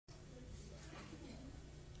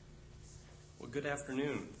Good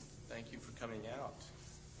afternoon. Thank you for coming out.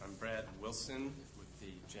 I'm Brad Wilson with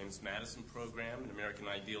the James Madison Program in American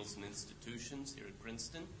Ideals and Institutions here at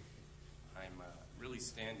Princeton. I'm really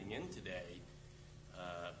standing in today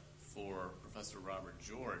for Professor Robert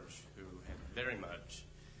George, who had very much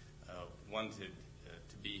wanted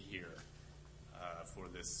to be here for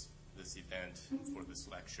this event, for this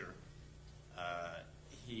lecture.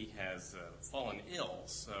 He has fallen ill,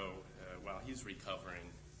 so while he's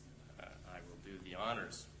recovering, I will do the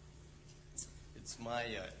honors. It's my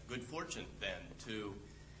good fortune, then, to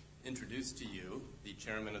introduce to you the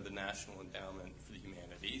chairman of the National Endowment for the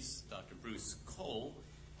Humanities, Dr. Bruce Cole.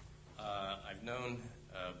 I've known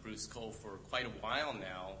Bruce Cole for quite a while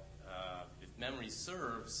now. If memory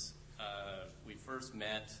serves, we first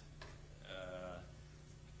met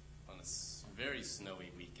on a very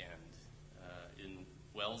snowy weekend in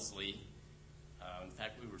Wellesley. In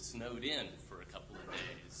fact, we were snowed in for a couple of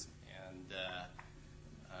days and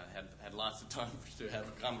had lots of time to have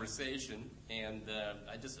a conversation. And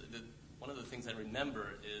one of the things I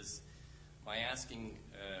remember is my asking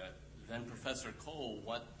then Professor Cole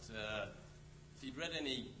if he'd read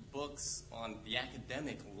any books on the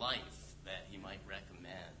academic life that he might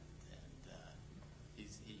recommend. And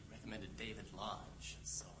he recommended David Lodge,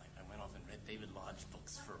 so I went off and read David Lodge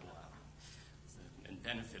books for a while and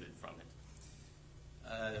benefited from it.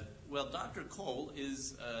 Well, Dr. Cole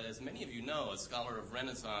is, as many of you know, a scholar of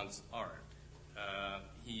Renaissance art.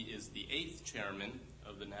 He is the 8th chairman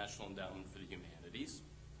of the National Endowment for the Humanities.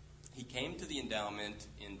 He came to the endowment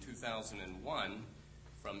in 2001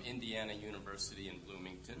 from Indiana University in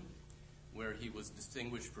Bloomington, where he was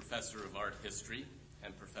Distinguished Professor of Art History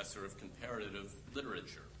and Professor of Comparative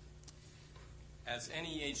Literature. As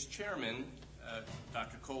NEH chairman,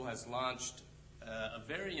 Dr. Cole has launched a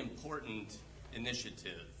very important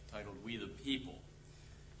initiative titled We the People,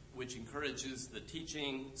 which encourages the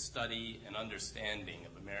teaching, study, and understanding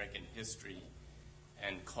of American history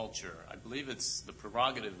and culture. I believe it's the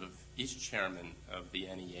prerogative of each chairman of the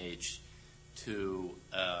NEH to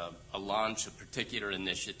launch a particular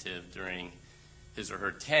initiative during his or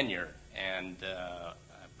her tenure, and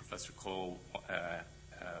Professor Cole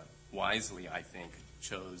wisely, I think,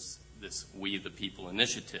 chose this We the People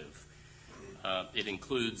initiative. It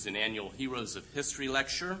includes an annual Heroes of History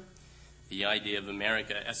lecture, the Idea of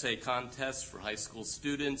America essay contest for high school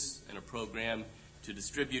students, and a program to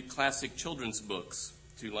distribute classic children's books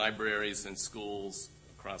to libraries and schools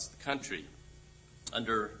across the country.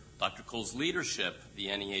 Under Dr. Cole's leadership,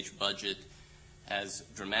 the NEH budget has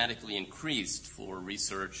dramatically increased for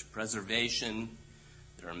research preservation.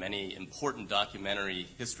 There are many important documentary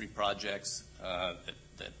history projects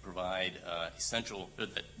that provide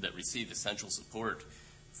that receive essential support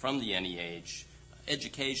from the NEH,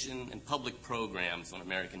 education and public programs on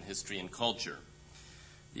American history and culture.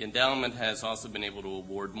 The endowment has also been able to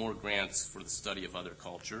award more grants for the study of other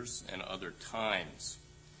cultures and other times.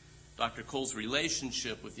 Dr. Cole's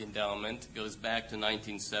relationship with the endowment goes back to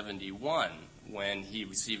 1971, when he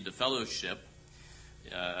received a fellowship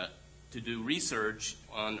to do research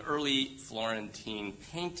on early Florentine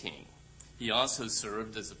painting. He also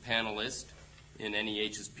served as a panelist in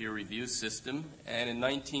NEH's peer review system, and in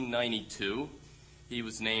 1992, he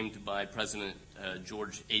was named by President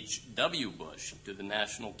George H.W. Bush to the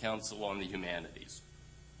National Council on the Humanities,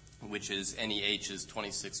 which is NEH's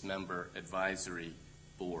 26-member advisory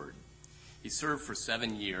board. He served for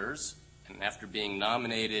 7 years, and after being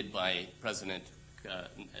nominated by President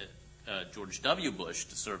George W. Bush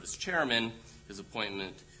to serve as chairman, his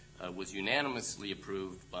appointment was unanimously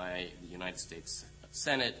approved by the United States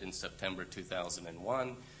Senate in September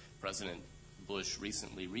 2001. President Bush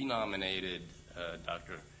recently renominated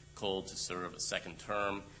Dr. Cole to serve a second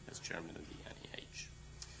term as chairman of the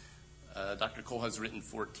NEH. Dr. Cole has written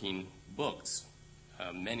 14 books,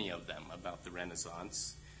 many of them about the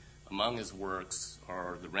Renaissance. Among his works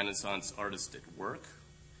are The Renaissance Artist at Work,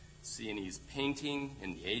 Sienese Painting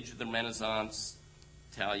in the Age of the Renaissance,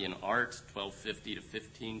 Italian Art, 1250 to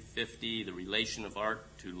 1550, The Relation of Art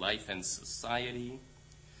to Life and Society,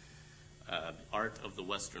 Art of the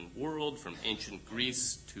Western World, From Ancient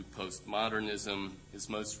Greece to Postmodernism. His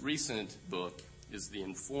most recent book is The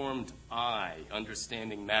Informed Eye,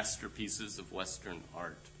 Understanding Masterpieces of Western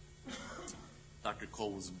Art. Dr.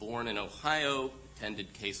 Cole was born in Ohio,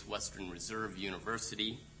 attended Case Western Reserve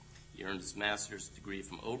University. He earned his master's degree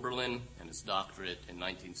from Oberlin and his doctorate in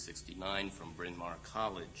 1969 from Bryn Mawr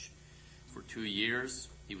College. For 2 years,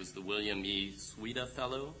 he was the William E. Sweda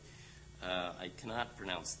Fellow. I cannot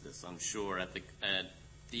pronounce this, I'm sure, at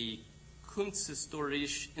the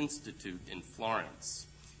Kunsthistorische Institute in Florence.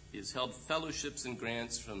 He has held fellowships and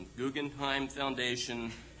grants from Guggenheim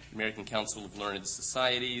Foundation, American Council of Learned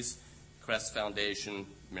Societies, Crest Foundation,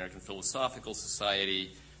 American Philosophical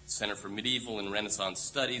Society, Center for Medieval and Renaissance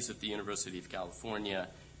Studies at the University of California,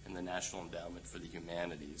 and the National Endowment for the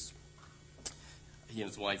Humanities. He and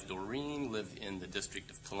his wife, Doreen, live in the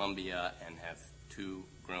District of Columbia and have 2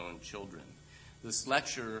 grown children. This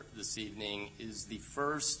lecture this evening is the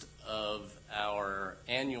first of our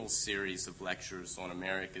annual series of lectures on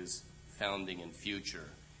America's founding and future.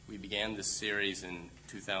 We began this series in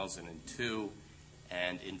 2002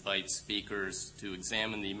 and invite speakers to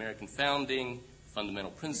examine the American founding, fundamental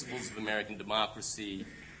principles of American democracy,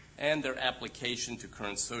 and their application to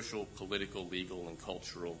current social, political, legal, and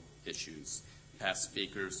cultural issues. Past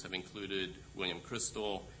speakers have included William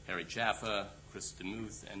Crystal, Harry Jaffa, Chris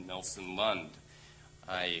DeMuth, and Nelson Lund.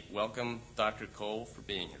 I welcome Dr. Cole for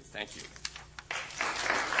being here. Thank you.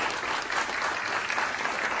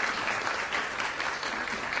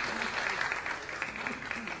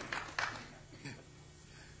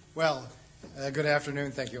 Well, good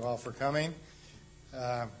afternoon. Thank you all for coming.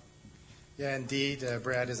 Indeed,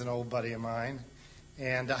 Brad is an old buddy of mine.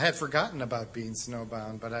 And I had forgotten about being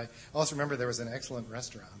snowbound, but I also remember there was an excellent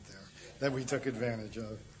restaurant there that we took advantage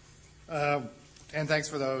of. And thanks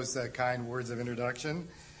for those kind words of introduction.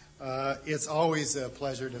 It's always a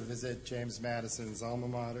pleasure to visit James Madison's alma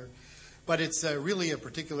mater, but it's really a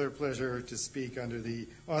particular pleasure to speak under the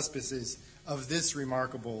auspices of this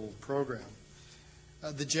remarkable program.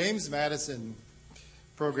 The James Madison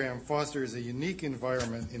program fosters a unique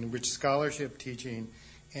environment in which scholarship, teaching,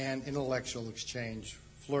 and intellectual exchange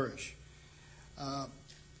flourish.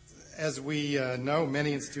 As we know,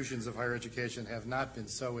 many institutions of higher education have not been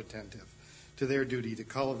so attentive to their duty to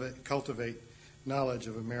cultivate knowledge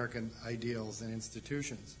of American ideals and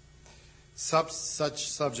institutions. Such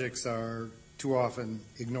subjects are too often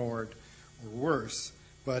ignored or worse,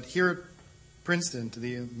 but here at Princeton, to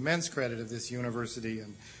the immense credit of this university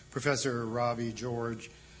and Professor Robbie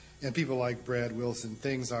George and people like Brad Wilson,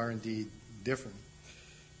 things are indeed different.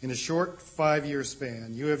 In a short 5-year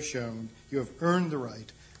span, you have earned the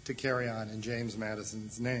right to carry on in James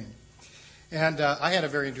Madison's name. And I had a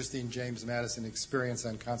very interesting James Madison experience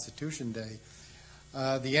on Constitution Day.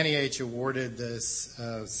 The NEH awarded this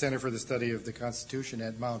Center for the Study of the Constitution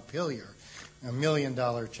at Mount Pillier $1 million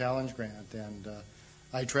challenge grant, and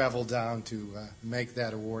I traveled down to make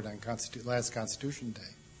that award on last Constitution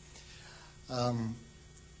Day.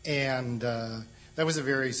 And that was a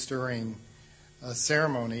very stirring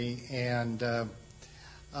ceremony, and there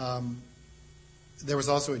was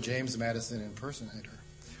also a James Madison impersonator,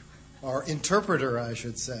 or interpreter, I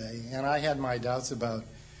should say, and I had my doubts about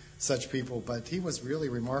such people, but he was really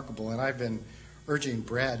remarkable, and I've been urging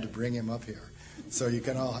Brad to bring him up here so you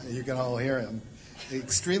can all hear him.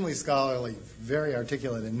 Extremely scholarly, very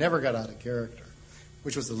articulate, and never got out of character,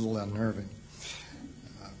 which was a little unnerving.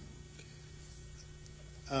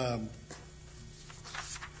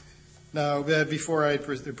 Now, before I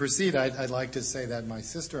proceed, I'd like to say that my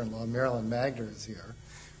sister-in-law, Marilyn Magner, is here.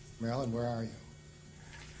 Marilyn, where are you?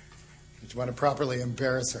 I want to properly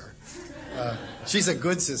embarrass her. She's a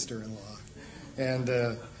good sister-in-law,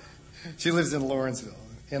 and she lives in Lawrenceville.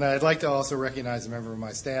 And I'd like to also recognize a member of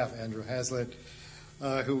my staff, Andrew Hazlitt,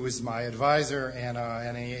 who was my advisor and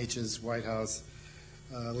NEH's White House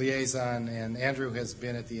liaison. And Andrew has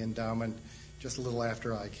been at the Endowment just a little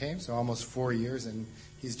after I came, so almost 4 years, and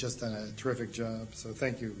he's just done a terrific job. So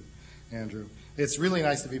thank you, Andrew. It's really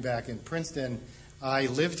nice to be back in Princeton. I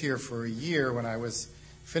lived here for a year when I was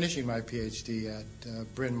finishing my PhD at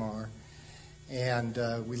Bryn Mawr, and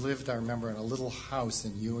we lived, I remember, in a little house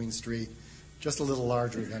in Ewing Street, just a little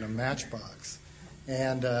larger than a matchbox.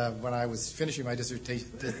 And when I was finishing my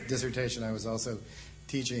dissertation, I was also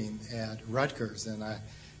teaching at Rutgers, and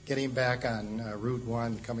getting back on Route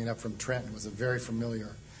 1, coming up from Trenton, was a very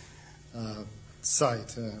familiar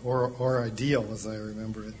sight, or ideal, as I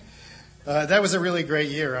remember it. That was a really great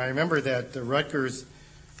year. I remember that Rutgers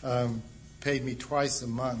paid me twice a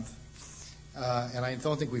month, and I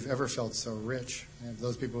don't think we've ever felt so rich. And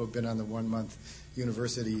those people who have been on the 1-month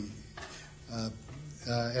university,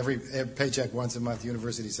 every paycheck once a month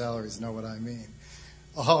university salaries know what I mean.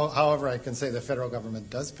 However, I can say the federal government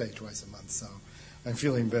does pay twice a month, so I'm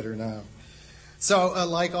feeling better now. So,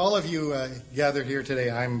 like all of you gathered here today,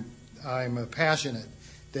 I'm a passionate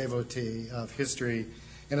devotee of history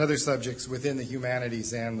and other subjects within the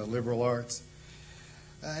humanities and the liberal arts.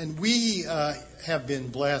 And we have been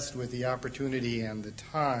blessed with the opportunity and the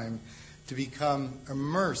time to become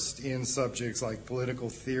immersed in subjects like political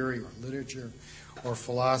theory or literature or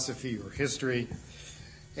philosophy or history.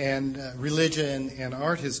 and religion and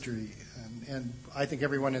art history. And I think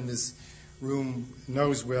everyone in this room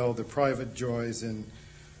knows well the private joys and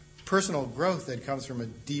personal growth that comes from a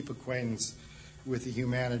deep acquaintance with the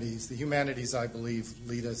humanities. The humanities, I believe,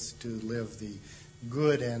 lead us to live the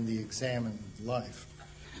good and the examined life.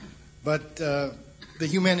 But the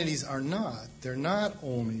humanities are not. They're not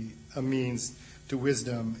only a means to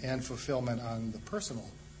wisdom and fulfillment on the personal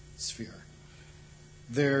sphere.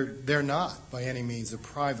 They're not, by any means, a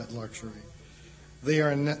private luxury. They are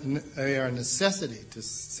a necessity to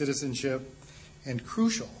citizenship and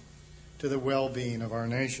crucial to the well-being of our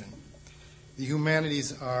nation. The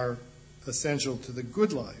humanities are essential to the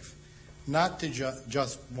good life, not to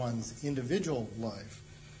just one's individual life,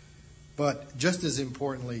 but just as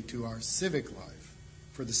importantly to our civic life,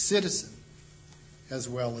 for the citizen as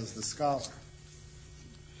well as the scholar.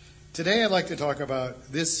 Today I'd like to talk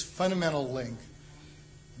about this fundamental link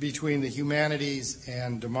between the humanities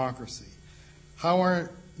and democracy, how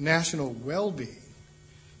our national well-being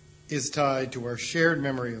is tied to our shared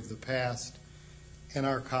memory of the past and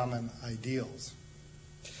our common ideals.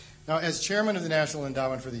 Now, as chairman of the National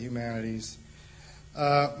Endowment for the Humanities,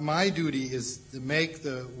 my duty is to make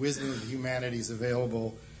the wisdom of the humanities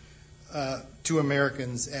available to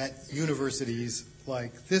Americans at universities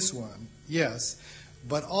like this one, yes,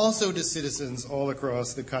 but also to citizens all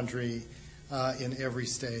across the country, in every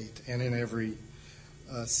state and in every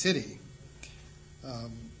city.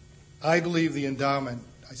 I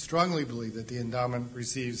strongly believe that the endowment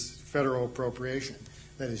receives federal appropriation,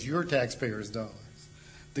 that is your taxpayers' dollars,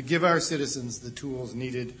 to give our citizens the tools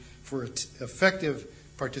needed for effective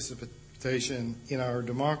participation in our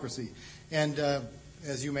democracy. And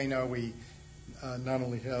as you may know, we not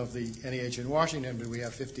only have the NEH in Washington, but we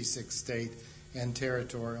have 56 state and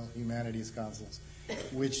territorial humanities councils,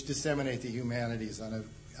 which disseminate the humanities on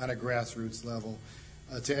a grassroots level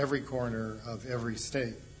to every corner of every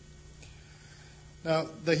state. Now,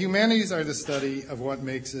 the humanities are the study of what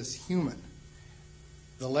makes us human,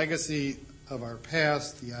 the legacy of our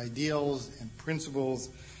past, the ideals and principles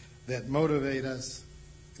that motivate us,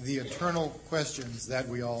 the eternal questions that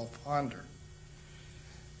we all ponder.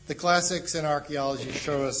 The classics and archaeology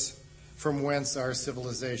show us from whence our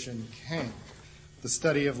civilization came. The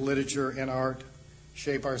study of literature and art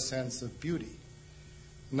shape our sense of beauty.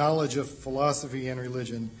 Knowledge of philosophy and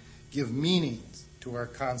religion give meaning to our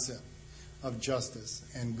concept of justice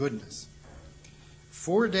and goodness.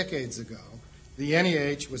 4 decades ago, the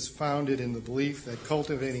NEH was founded in the belief that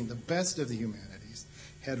cultivating the best of the humanities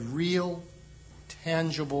had real,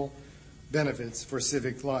 tangible benefits for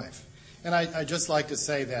civic life. And I'd just like to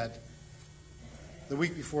say that the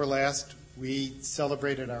week before last, we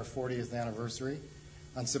celebrated our 40th anniversary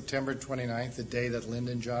on September 29th, the day that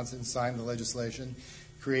Lyndon Johnson signed the legislation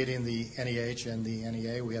creating the NEH and the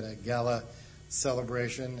NEA. We had a gala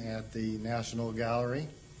celebration at the National Gallery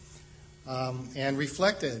and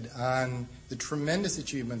reflected on the tremendous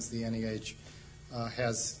achievements the NEH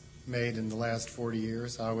has made in the last 40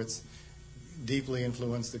 years, how it's deeply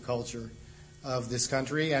influenced the culture of this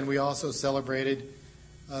country. And we also celebrated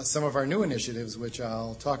some of our new initiatives, which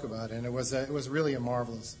I'll talk about. And it was really a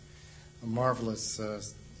marvelous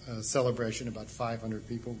celebration. About 500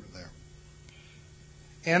 people were there.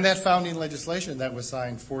 And that founding legislation that was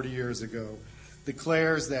signed 40 years ago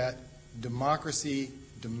declares that democracy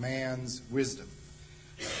demands wisdom.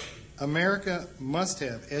 America must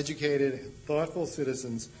have educated and thoughtful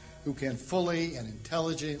citizens who can fully and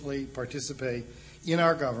intelligently participate in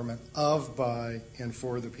our government of, by, and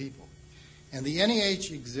for the people. And the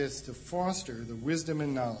NEH exists to foster the wisdom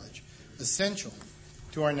and knowledge essential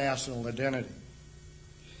to our national identity.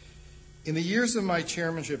 In the years of my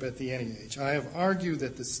chairmanship at the NEH, I have argued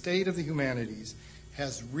that the state of the humanities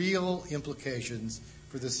has real implications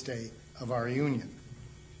for the state of our union.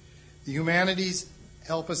 The humanities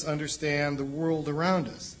help us understand the world around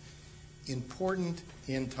us, important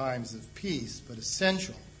in times of peace, but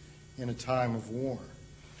essential in a time of war.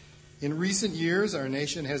 In recent years, our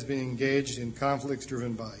nation has been engaged in conflicts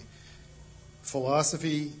driven by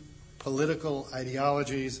philosophy, political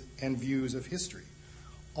ideologies, and views of history,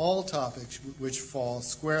 all topics which fall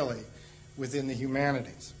squarely within the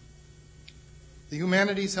humanities. The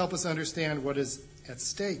humanities help us understand what is at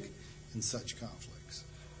stake in such conflicts.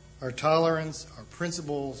 Our tolerance, our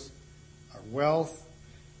principles, our wealth,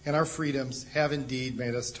 and our freedoms have indeed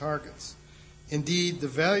made us targets. Indeed, the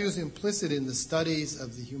values implicit in the study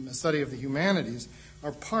of the humanities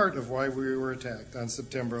are part of why we were attacked on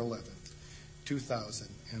September 11th,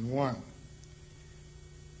 2001.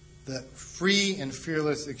 The free and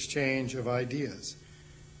fearless exchange of ideas,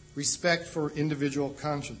 respect for individual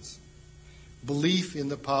conscience, belief in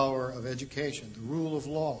the power of education, the rule of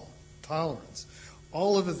law, tolerance.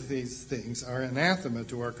 All of these things are anathema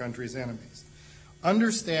to our country's enemies.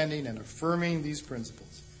 Understanding and affirming these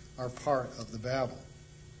principles are part of the battle.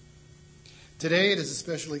 Today, it is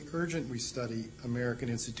especially urgent we study American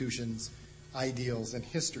institutions, ideals, and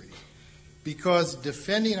history, because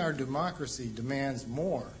defending our democracy demands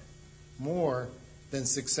more than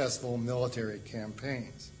successful military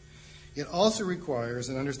campaigns. It also requires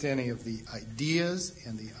an understanding of the ideas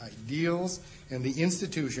and the ideals and the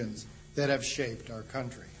institutions that have shaped our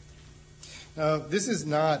country. Now, this is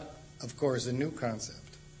not, of course, a new concept.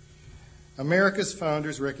 America's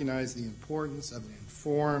founders recognized the importance of an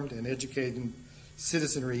informed and educated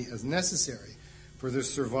citizenry as necessary for the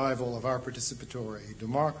survival of our participatory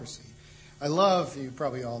democracy. I love, you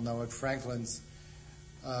probably all know it, Franklin's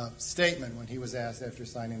statement when he was asked after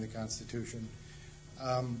signing the Constitution,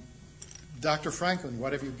 Dr. Franklin,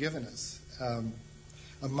 what have you given us?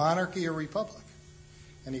 A monarchy or republic?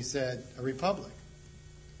 And he said, a republic,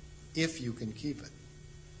 if you can keep it.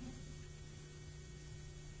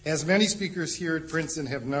 As many speakers here at Princeton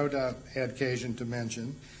have no doubt had occasion to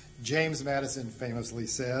mention, James Madison famously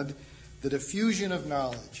said, the diffusion of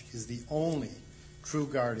knowledge is the only true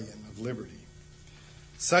guardian of liberty.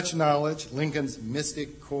 Such knowledge, Lincoln's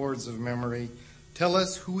mystic chords of memory, tell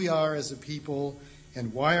us who we are as a people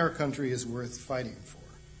and why our country is worth fighting for.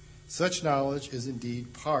 Such knowledge is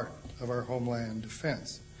indeed part of our homeland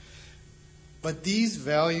defense. But these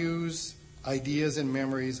values, ideas, and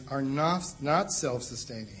memories are not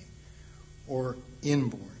self-sustaining or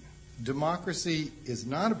inborn. Democracy is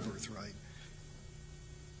not a birthright.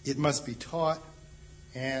 It must be taught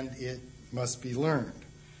and it must be learned.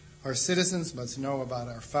 Our citizens must know about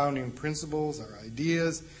our founding principles, our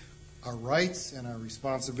ideas, our rights and our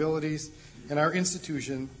responsibilities, and our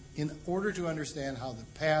institution in order to understand how the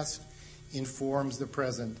past informs the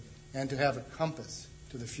present and to have a compass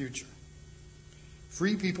to the future.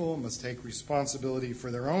 Free people must take responsibility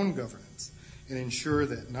for their own governance and ensure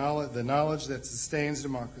that the knowledge that sustains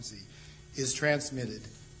democracy is transmitted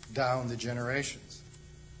down the generations.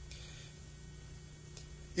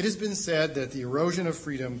 It has been said that the erosion of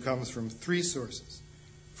freedom comes from three sources: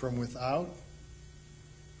 from without,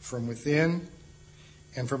 from within,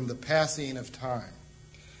 and from the passing of time.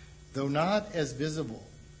 Though not as visible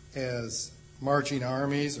as marching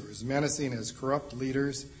armies or as menacing as corrupt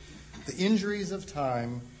leaders, the injuries of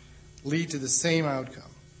time lead to the same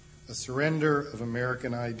outcome: a surrender of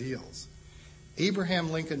American ideals. Abraham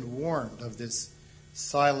Lincoln warned of this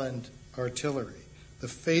silent artillery, the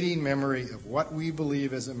fading memory of what we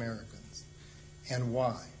believe as Americans and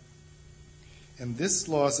why. And this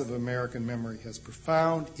loss of American memory has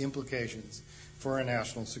profound implications for our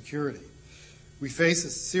national security. We face a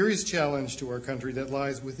serious challenge to our country that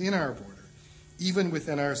lies within our border, even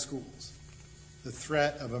within our schools: the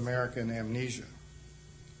threat of American amnesia.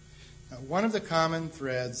 Now, one of the common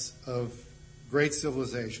threads of great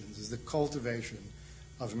civilizations is the cultivation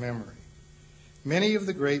of memory. Many of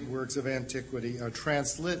the great works of antiquity are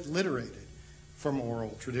transliterated from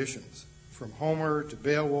oral traditions. From Homer to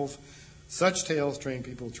Beowulf, such tales train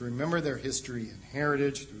people to remember their history and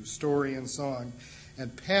heritage through story and song,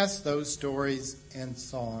 and pass those stories and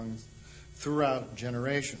songs throughout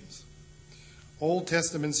generations. Old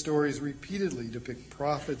Testament stories repeatedly depict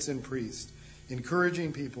prophets and priests,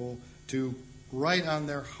 encouraging people to write on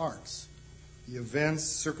their hearts the events,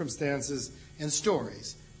 circumstances, and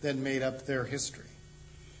stories that made up their history.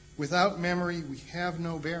 Without memory, we have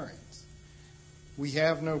no bearings. We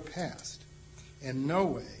have no past, and no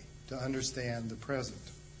way to understand the present.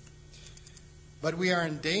 But we are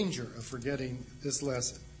in danger of forgetting this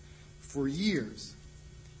lesson. For years,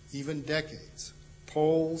 even decades,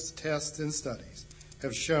 polls, tests, and studies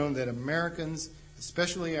have shown that Americans,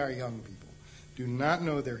 especially our young people, do not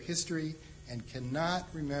know their history and cannot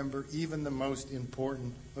remember even the most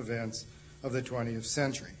important events of the 20th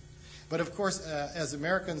century. But of course, as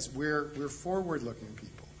Americans, we're forward-looking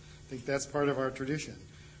people. I think that's part of our tradition.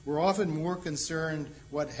 We're often more concerned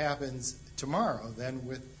what happens tomorrow than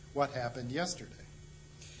with what happened yesterday.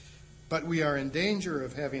 But we are in danger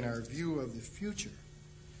of having our view of the future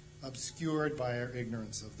obscured by our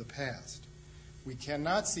ignorance of the past. We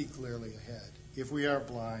cannot see clearly ahead if we are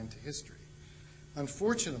blind to history.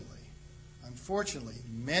 Unfortunately,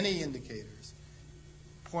 many indicators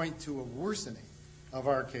point to a worsening of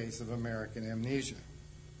our case of American amnesia.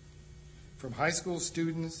 From high school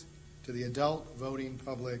students to the adult voting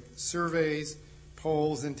public, surveys,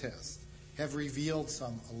 polls, and tests have revealed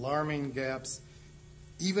some alarming gaps.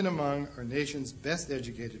 Even among our nation's best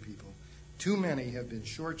educated people, too many have been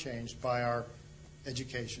shortchanged by our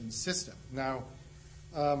education system. Now,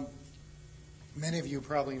 many of you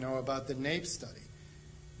probably know about the NAEP study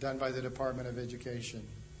done by the Department of Education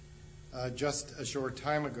just a short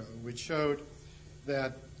time ago, which showed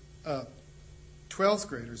that 12th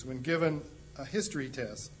graders, when given a history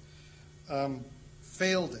test,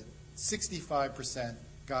 failed it. 65%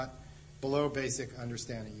 got below basic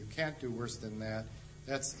understanding. You can't do worse than that.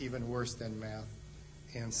 That's even worse than math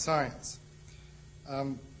and science.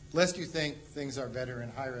 Lest you think things are better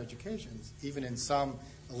in higher education, even in some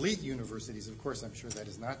elite universities, of course I'm sure that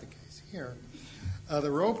is not the case here,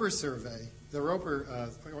 the Roper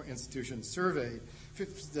Institution surveyed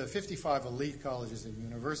the 55 elite colleges and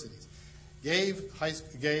universities,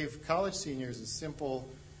 gave college seniors a simple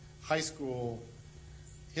high school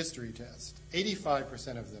history test.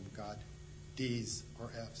 85% of them got D's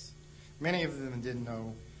or F's. Many of them didn't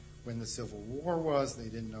know when the Civil War was. They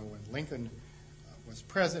didn't know when Lincoln was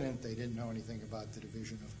president. They didn't know anything about the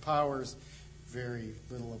division of powers, very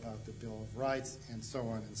little about the Bill of Rights, and so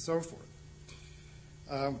on and so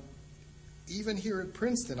forth. Even here at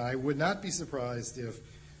Princeton, I would not be surprised if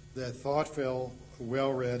the thoughtful,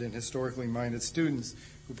 well-read, and historically minded students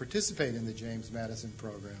who participate in the James Madison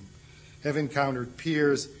program have encountered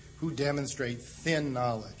peers who demonstrate thin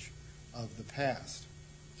knowledge of the past.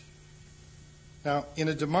 Now, in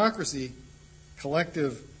a democracy,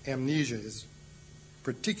 collective amnesia is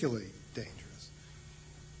particularly dangerous.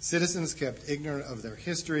 Citizens kept ignorant of their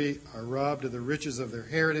history, are robbed of the riches of their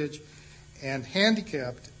heritage, and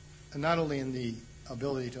handicapped not only in the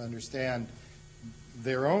ability to understand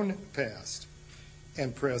their own past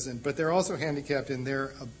and present, but they're also handicapped in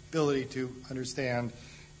their ability to understand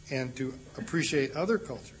and to appreciate other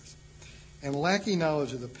cultures. And lacking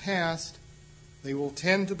knowledge of the past, they will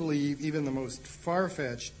tend to believe even the most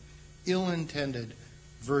far-fetched, ill-intended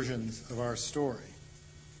versions of our story.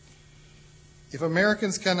 If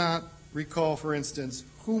Americans cannot recall, for instance,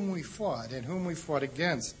 whom we fought and whom we fought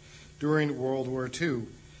against during World War II,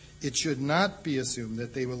 it should not be assumed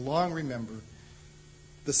that they will long remember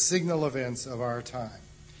the signal events of our time.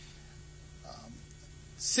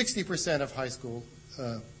 60% of high school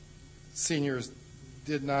seniors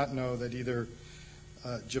did not know that either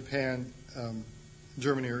Japan,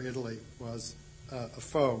 Germany, or Italy was a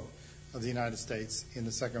foe of the United States in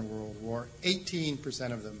the Second World War.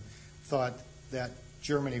 18% of them thought that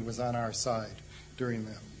Germany was on our side during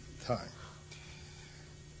that time.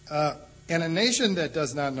 And a nation that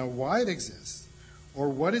does not know why it exists or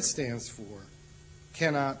what it stands for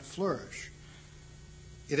cannot flourish.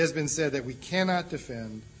 It has been said that we cannot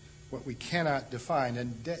defend what we cannot define.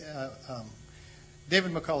 And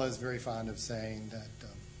David McCullough is very fond of saying that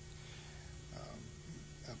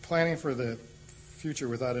planning for the future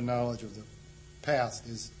without a knowledge of the past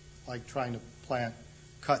is like trying to plant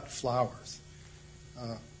cut flowers.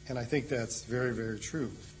 And I think that's very, very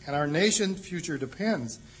true. And our nation's future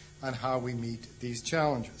depends on how we meet these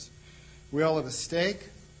challenges. We all have a stake,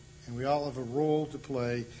 and we all have a role to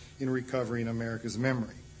play in recovering America's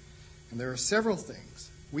memory. And there are several things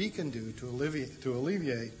we can do to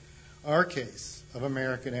alleviate our case of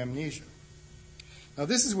American amnesia. Now,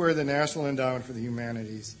 this is where the National Endowment for the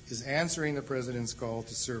Humanities is answering the President's call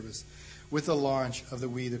to service with the launch of the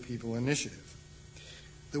We the People Initiative.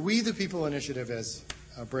 The We the People Initiative, as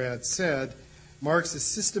Brad said, marks a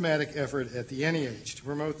systematic effort at the NEH to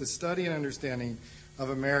promote the study and understanding of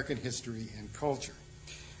American history and culture.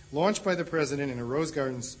 Launched by the President in a Rose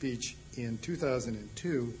Garden speech in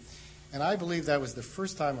 2002, and I believe that was the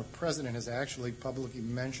first time a president has actually publicly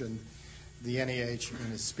mentioned the NEH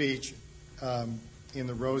in a speech in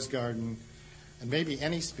the Rose Garden, and maybe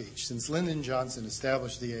any speech, since Lyndon Johnson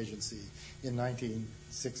established the agency in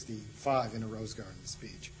 1965 in a Rose Garden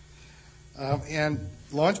speech. And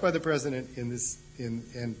launched by the President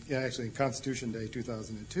in Constitution Day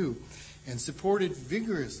 2002, and supported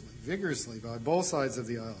vigorously by both sides of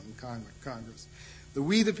the aisle in Congress. The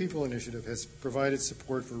We the People Initiative has provided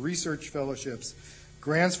support for research fellowships,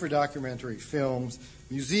 grants for documentary films,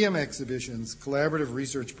 museum exhibitions, collaborative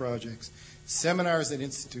research projects, seminars and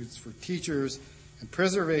institutes for teachers, and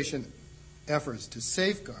preservation efforts to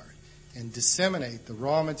safeguard and disseminate the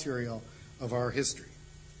raw material of our history.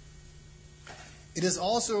 It has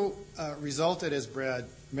also resulted, as Brad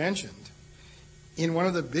mentioned, in one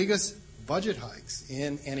of the biggest budget hikes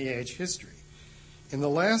in NEH history. In the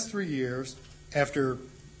last 3 years, after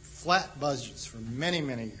flat budgets for many,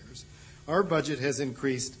 many years, our budget has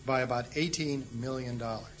increased by about $18 million.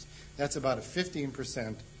 That's about a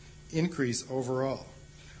 15% increase overall.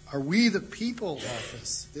 Our We the People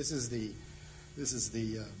office, this is the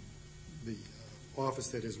office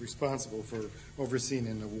that is responsible for overseeing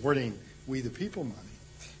and awarding We the People money,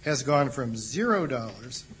 has gone from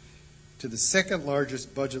 $0 to the second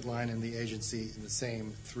largest budget line in the agency in the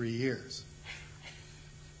same 3 years.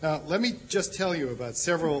 Now, let me just tell you about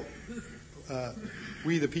several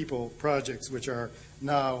We the People projects which are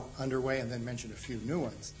now underway, and then mention a few new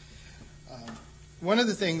ones. One of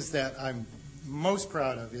the things that I'm most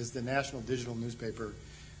proud of is the National Digital Newspaper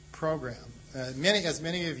Program. As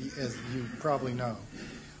many of you, as you probably know,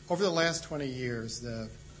 over the last 20 years,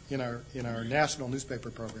 in our national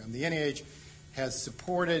newspaper program, the NEH has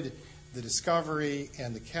supported the discovery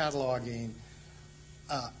and the cataloging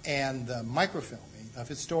and the microfilming of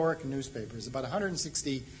historic newspapers. About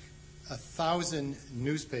 160,000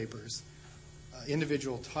 newspapers,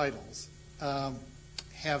 individual titles,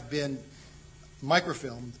 have been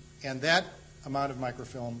microfilmed, and that amount of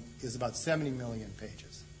microfilm is about 70 million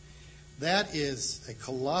pages. That is a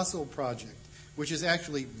colossal project which has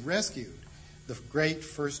actually rescued the great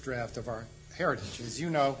first draft of our heritage. As you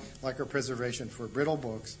know, like our preservation for brittle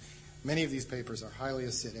books, many of these papers are highly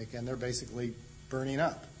acidic and they're basically burning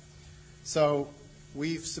up. So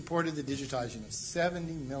we've supported the digitization of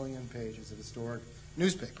 70 million pages of historic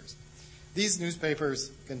newspapers. These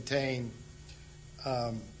newspapers contain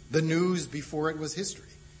the news before it was history.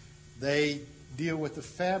 They deal with the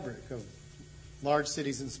fabric of large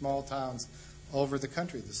cities and small towns all over the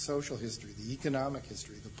country, the social history, the economic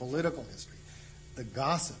history, the political history, the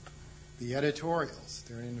gossip, the editorials.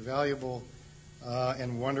 They're an invaluable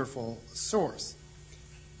and wonderful source.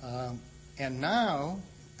 And now,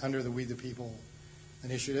 under the We the People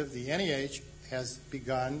initiative, the NEH has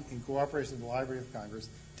begun, in cooperation with the Library of Congress,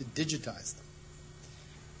 to digitize them.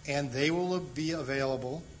 And they will be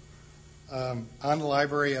available on the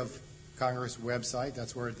Library of Congress website.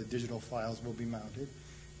 That's where the digital files will be mounted.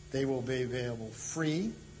 They will be available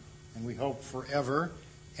free, and we hope forever,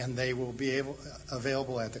 and they will be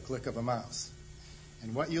available at the click of a mouse.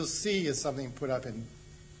 And what you'll see is something put up in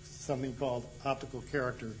something called optical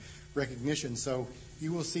character recognition. So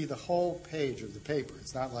you will see the whole page of the paper.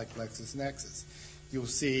 It's not like LexisNexis. You'll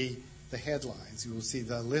see the headlines. You will see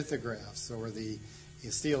the lithographs or the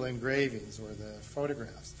steel engravings or the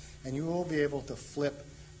photographs. And you will be able to flip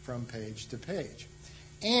from page to page.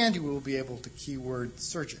 And you will be able to keyword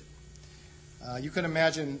search it. You can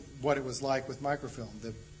imagine what it was like with microfilm.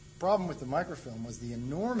 The problem with the microfilm was the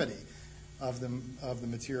enormity of the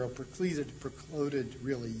material precluded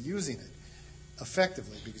really using it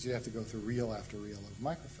effectively, because you have to go through reel after reel of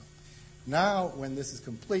microfilm. Now, when this is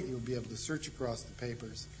complete, you'll be able to search across the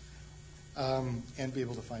papers and be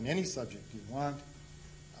able to find any subject you want.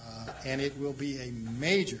 And it will be a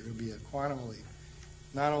quantum leap,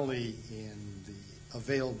 not only in the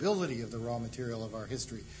availability of the raw material of our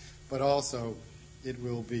history, but also it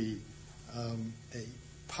will be a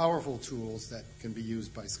powerful tools that can be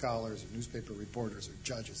used by scholars or newspaper reporters or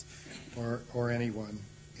judges or anyone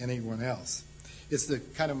else. It's the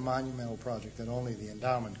kind of monumental project that only the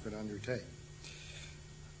Endowment could undertake.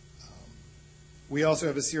 We also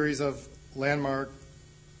have a series of landmark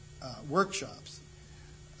workshops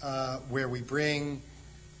where we bring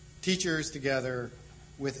teachers together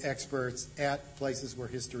with experts at places where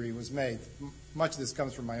history was made. Much of this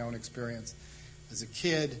comes from my own experience as a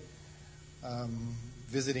kid,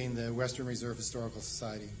 visiting the Western Reserve Historical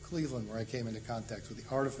Society in Cleveland, where I came into contact with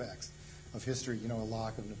the artifacts of history. You know, a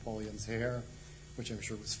lock of Napoleon's hair, which I'm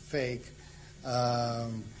sure was fake,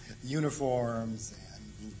 uniforms,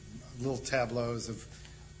 and little tableaus of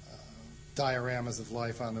dioramas of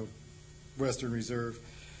life on the Western Reserve.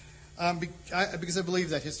 Because I believe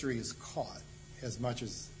that history is caught as much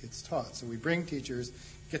as it's taught. So we bring teachers,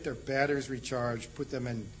 get their batteries recharged, put them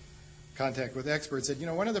in contact with experts.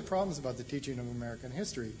 And, one of the problems about the teaching of American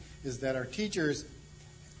history is that our teachers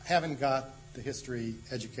haven't got the history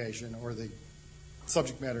education or the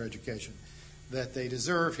subject matter education that they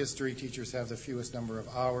deserve. History teachers have the fewest number of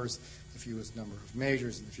hours, the fewest number of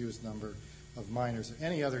majors, and the fewest number of minors of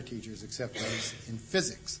any other teachers except those in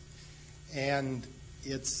physics. And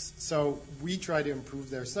so we try to improve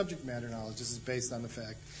their subject matter knowledge. This is based on the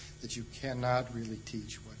fact that you cannot really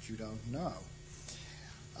teach what you don't know.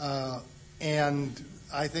 And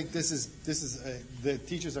I think the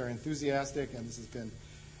teachers are enthusiastic, and this has been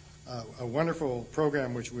a wonderful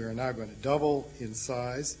program which we are now going to double in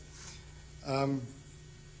size.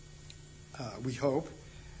 We hope.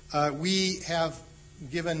 We have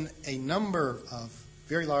given a number of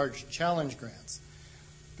very large challenge grants.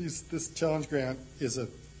 This challenge grant is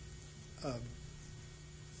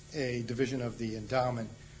a division of the endowment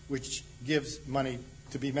which gives money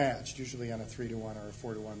to be matched, usually on a 3-to-1 or a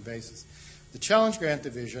 4-to-1 basis. The challenge grant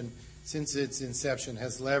division since its inception,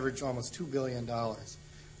 has leveraged almost $2 billion out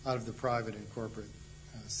of the private and corporate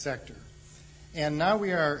sector. And now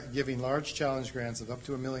we are giving large challenge grants of up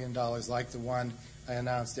to $1 million, like the one I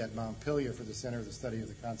announced at Montpelier for the Center of the Study of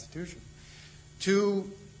the Constitution, to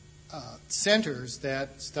centers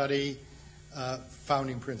that study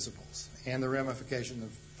founding principles and the ramification of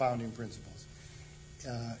founding principles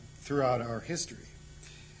throughout our history.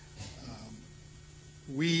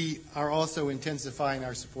 We are also intensifying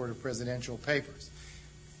our support of presidential papers.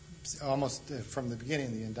 Almost from the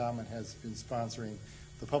beginning, the Endowment has been sponsoring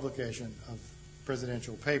the publication of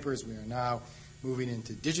presidential papers. We are now moving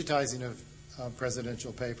into digitizing of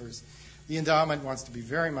presidential papers. The Endowment wants to be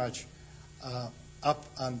very much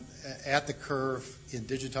at the curve in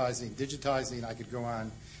digitizing. Digitizing, I could go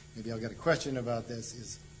on, maybe I'll get a question about this,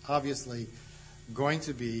 is obviously going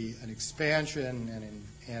to be an expansion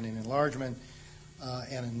and an enlargement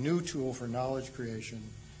and a new tool for knowledge creation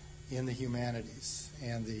in the humanities.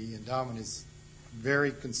 And the Endowment is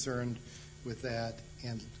very concerned with that,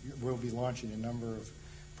 and we'll be launching a number of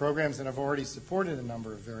programs, and I've already supported a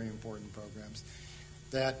number of very important programs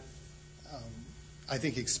that I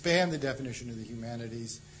think expand the definition of the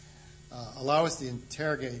humanities, allow us to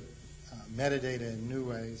interrogate metadata in new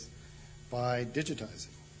ways by digitizing.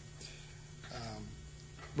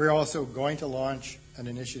 We're also going to launch an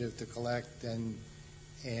initiative to collect and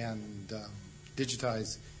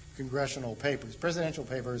digitize congressional papers. Presidential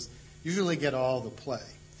papers usually get all the play,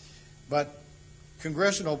 but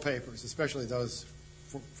congressional papers, especially those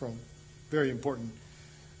from very important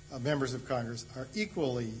members of Congress, are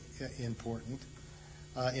equally important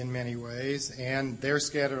in many ways, and they're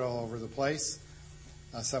scattered all over the place.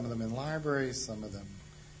 Some of them in libraries, some of them,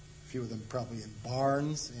 a few of them probably in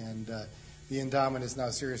barns, and the Endowment is now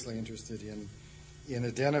seriously interested in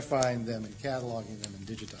identifying them and cataloging them and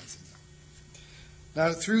digitizing them.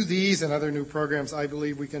 Now, through these and other new programs, I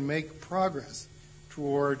believe we can make progress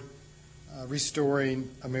toward restoring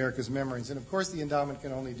America's memories. And of course, the Endowment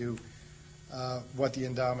can only do what the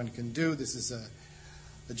Endowment can do. This is a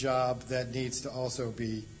job that needs to also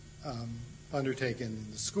be undertaken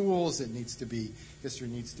in the schools. History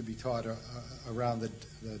needs to be taught around the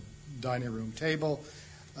dining room table.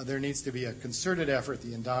 There needs to be a concerted effort.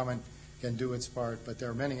 The Endowment can do its part, but there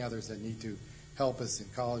are many others that need to help us in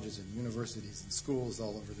colleges and universities and schools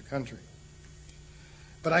all over the country.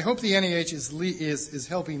 But I hope the NEH is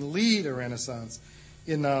helping lead a renaissance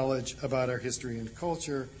in knowledge about our history and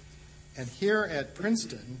culture. And here at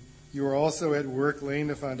Princeton, you are also at work laying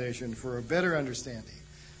the foundation for a better understanding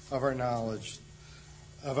of our knowledge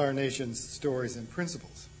of our nation's stories and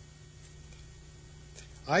principles.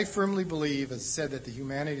 I firmly believe, as said, that the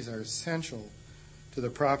humanities are essential to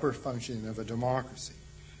the proper functioning of a democracy.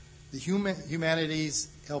 The humanities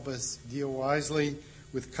help us deal wisely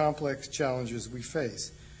with complex challenges we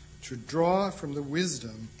face, to draw from the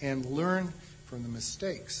wisdom and learn from the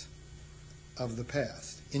mistakes of the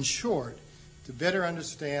past. In short, to better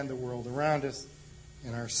understand the world around us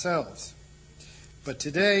and ourselves. But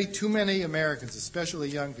today, too many Americans, especially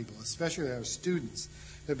young people, especially our students,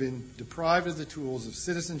 have been deprived of the tools of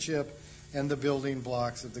citizenship and the building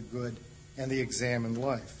blocks of the good and the examined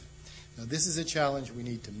life. Now, this is a challenge we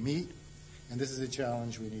need to meet, and this is a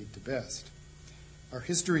challenge we need to best. Our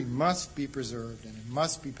history must be preserved, and it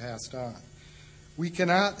must be passed on. We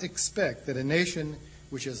cannot expect that a nation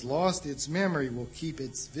which has lost its memory will keep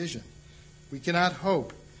its vision. We cannot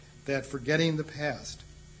hope that forgetting the past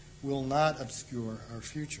will not obscure our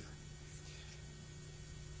future.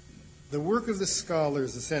 The work of the scholar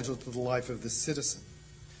is essential to the life of the citizen.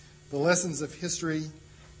 The lessons of history,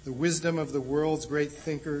 the wisdom of the world's great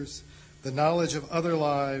thinkers, the knowledge of other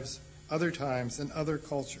lives, other times, and other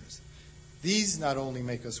cultures. These not only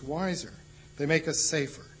make us wiser, they make us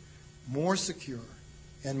safer, more secure,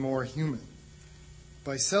 and more human.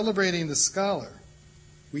 By celebrating the scholar,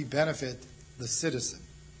 we benefit the citizen.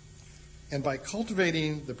 And by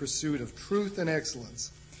cultivating the pursuit of truth and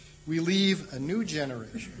excellence, we leave a new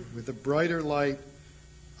generation with a brighter light,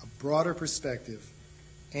 a broader perspective,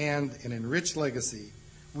 and an enriched legacy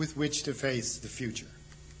with which to face the future.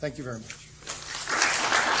 Thank you very much.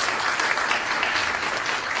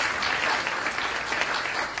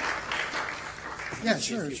 Yeah,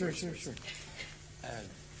 sure.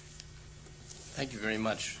 Thank you very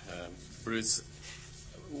much, Bruce.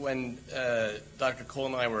 When Dr. Cole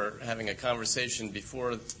and I were having a conversation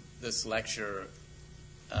before this lecture,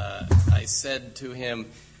 I said to him,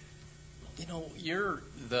 I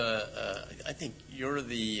think you're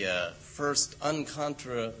the first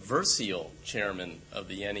uncontroversial chairman of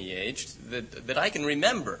the NEH that I can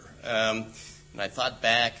remember. And I thought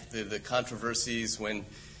back to the controversies when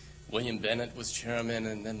William Bennett was chairman,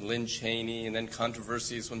 and then Lynn Cheney, and then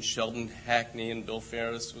controversies when Sheldon Hackney and Bill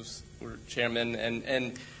Ferris were chairman,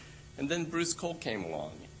 and then Bruce Cole came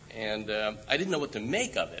along. And I didn't know what to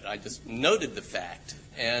make of it. I just noted the fact.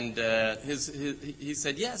 And he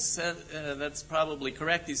said, yes, that's probably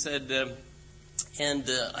correct. He said, and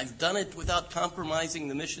I've done it without compromising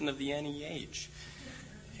the mission of the NEH.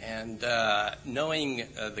 And knowing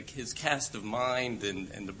his cast of mind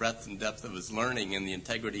and the breadth and depth of his learning and the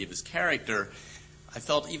integrity of his character, I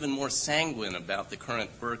felt even more sanguine about the current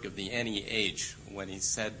work of the NEH when he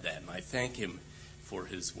said that. And I thank him for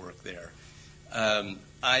his work there.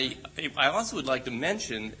 I also would like to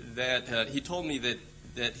mention that he told me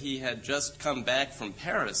that he had just come back from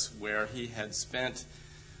Paris, where he had spent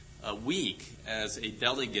a week as a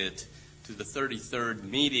delegate to the 33rd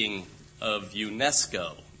meeting of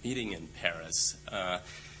UNESCO, meeting in Paris.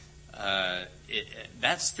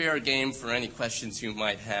 That's fair game for any questions you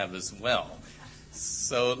might have as well.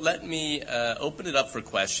 So let me open it up for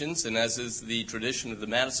questions, and as is the tradition of the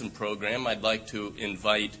Madison program, I'd like to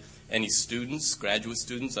invite any students, graduate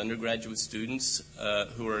students, undergraduate students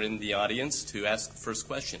who are in the audience to ask the first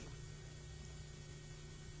question.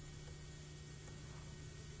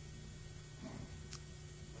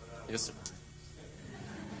 Yes, sir.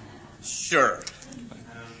 Sure. Could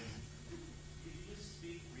you just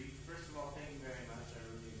speak briefly? First of all, thank you very much. I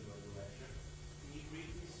really enjoyed the lecture. Can you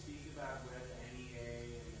briefly speak about where the NEA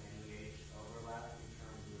and the NEH overlap in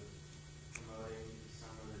terms of promoting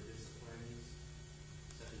some of the disciplines,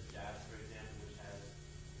 such as jazz, for example, which has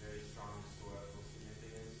very strong historical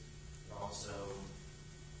significance, but also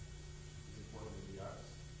is important to the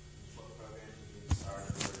arts? What programs are being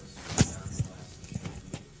started or down the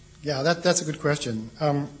last? Yeah, that's a good question.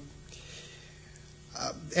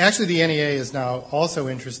 Actually, the NEA is now also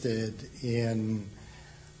interested in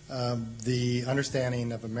the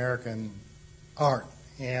understanding of American art,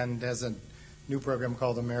 and has a new program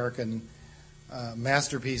called American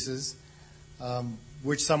Masterpieces,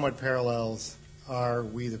 which somewhat parallels our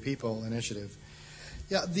We the People initiative.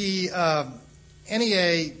 Yeah, the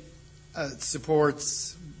NEA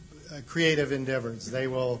supports creative endeavors. They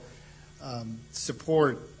will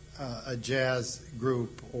support a jazz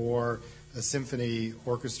group or a symphony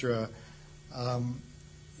orchestra.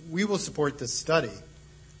 We will support the study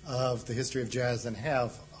of the history of jazz and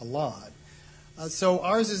have a lot. So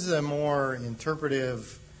ours is a more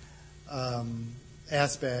interpretive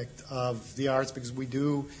aspect of the arts, because we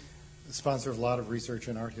do sponsor a lot of research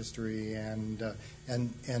in art history and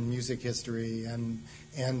music history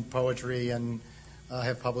and poetry, and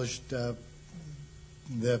have published the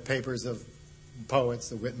papers of poets,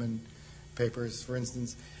 the Whitman papers, for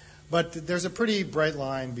instance. But there's a pretty bright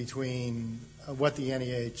line between what the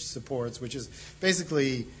NEH supports, which is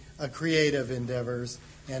basically creative endeavors,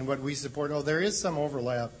 and what we support. Oh, there is some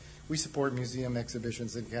overlap. We support museum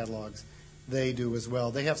exhibitions and catalogs. They do as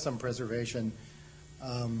well. They have some preservation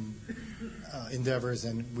endeavors,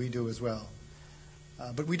 and we do as well.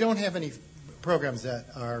 But we don't have any programs that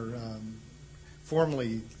are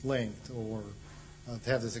formally linked or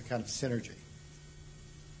have this kind of synergy.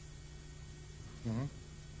 Mm-hmm.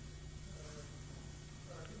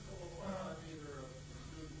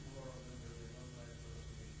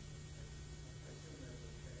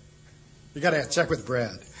 You got to check with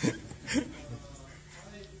Brad. I've been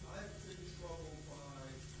troubled by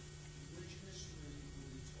which history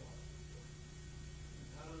will be taught, and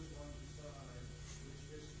how does one decide which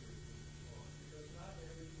history will be taught? Because not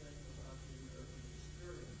everything about the American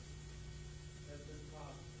experience has been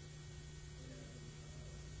positive. And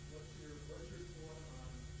what's your thought on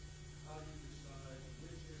how you decide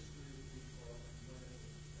which history will be taught and when it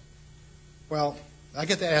will be taught? Well, I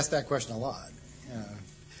get to ask that question a lot.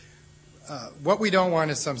 What we don't want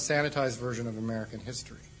is some sanitized version of American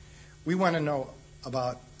history. We want to know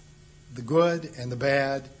about the good and the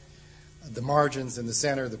bad, the margins and the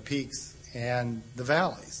center, the peaks and the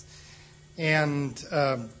valleys, and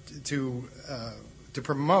to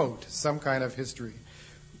promote some kind of history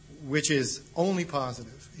which is only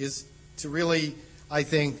positive, is to really, I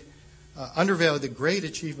think, undervalue the great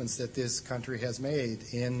achievements that this country has made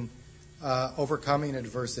in overcoming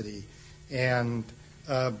adversity and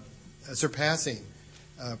surpassing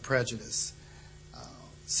prejudice.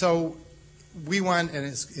 So we want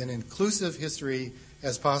an inclusive history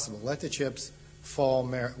as possible. Let the chips fall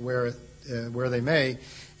where they may.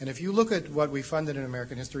 And if you look at what we funded in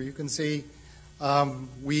American history, you can see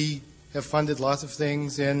we have funded lots of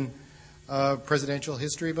things in presidential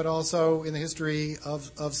history, but also in the history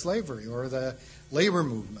of slavery or the labor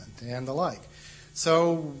movement and the like.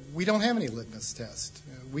 So we don't have any litmus test.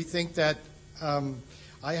 We think that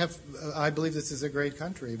I believe this is a great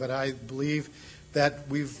country, but I believe that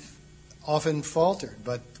we've often faltered,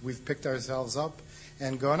 but we've picked ourselves up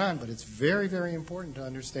and gone on. But it's very, very important to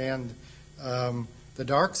understand the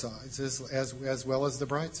dark sides as well as the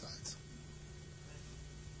bright sides.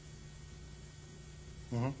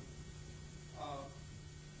 Mm-hmm.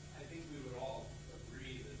 I think we would all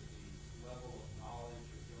agree that the level of knowledge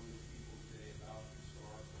of young people today about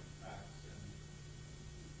historical facts and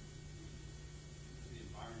the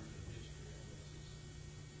environment of history, I guess, is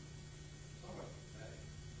somewhat pathetic.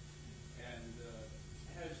 And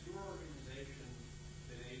has your organization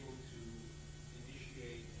been able to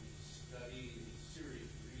initiate and study any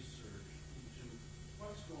serious research into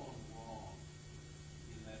what's going wrong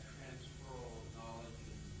in that transferal of knowledge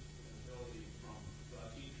and ability from the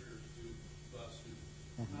teachers to the students?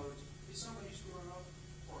 In other words, is somebody screwing up,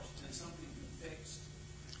 or can something be fixed?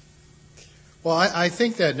 Well, I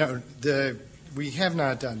think that we have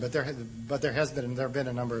not done, but there have been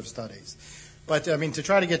a number of studies. But I mean, to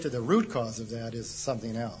try to get to the root cause of that is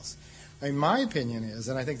something else. I mean, my opinion is,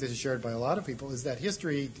 and I think this is shared by a lot of people, is that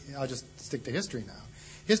history. I'll just stick to history now.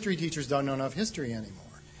 History teachers don't know enough history anymore.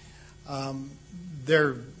 There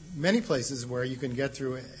are many places where you can get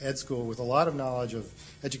through ed school with a lot of knowledge of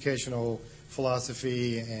educational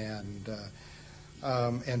philosophy and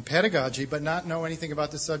pedagogy, but not know anything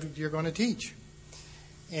about the subject you're going to teach.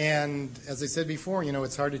 And as I said before,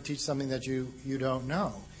 it's hard to teach something that you don't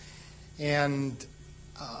know. And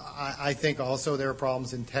I think also there are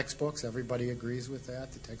problems in textbooks. Everybody agrees with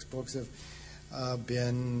that. The textbooks have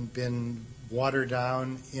been watered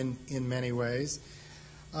down in many ways.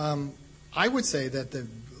 I would say that the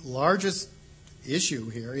largest issue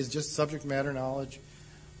here is just subject matter knowledge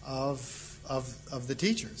of the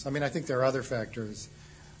teachers. I mean, I think there are other factors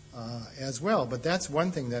as well, but that's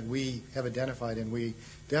one thing that we have identified and we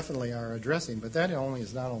definitely are addressing. But that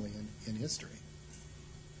is not only in history.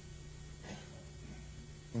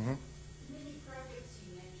 Mm-hmm. Many projects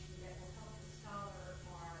you mentioned that will help the scholar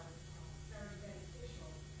are very beneficial,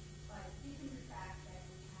 but given the fact that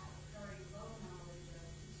we have very low knowledge of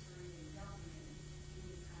history and government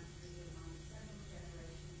in this country among several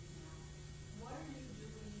generations now, what are you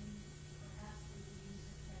doing, perhaps with the use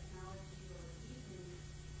of technology or even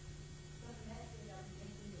some method of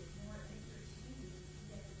making it more entertaining to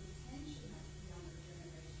get the attention of the younger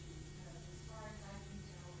generation? Because as far as I can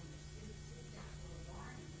tell, it's for a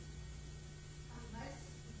learning.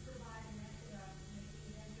 Unless you provide a method of making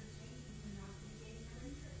it entertaining, you're not going to gain their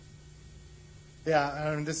interest.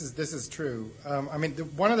 Yeah, this is true. I mean,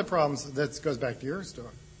 one of the problems that goes back to your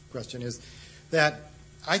question is that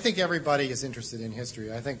I think everybody is interested in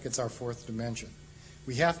history. I think it's our fourth dimension.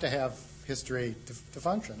 We have to have history to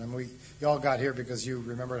function. I mean, you all got here because you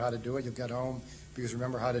remembered how to do it. You got home because you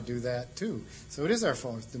remember how to do that too. So it is our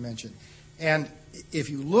fourth dimension. And if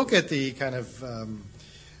you look at the kind of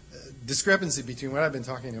discrepancy between what I've been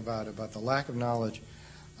talking about the lack of knowledge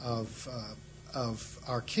of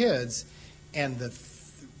our kids and the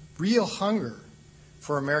real hunger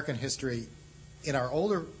for American history in our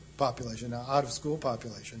older population, our out-of-school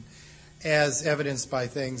population, as evidenced by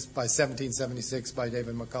things by 1776 by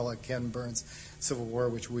David McCullough, Ken Burns' Civil War,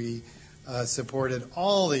 which we supported,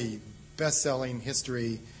 all the best-selling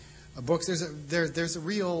history books. There's a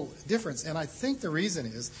real difference, and I think the reason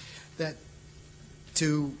is that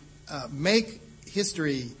to make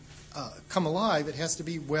history come alive, it has to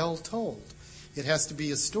be well told. It has to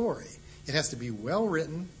be a story. It has to be well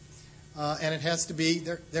written, and it has to be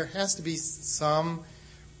there has to be some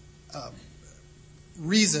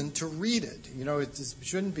reason to read it. It just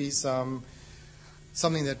shouldn't be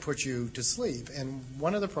something that puts you to sleep. And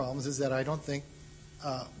one of the problems is that I don't think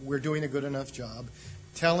we're doing a good enough job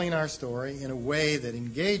telling our story in a way that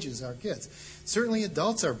engages our kids. Certainly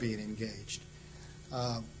adults are being engaged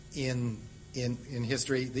in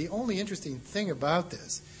history. The only interesting thing about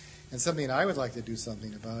this, and something I would like to do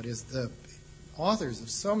something about, is the authors of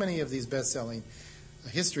so many of these best-selling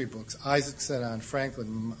history books. Isaacson on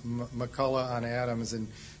Franklin, McCullough on Adams in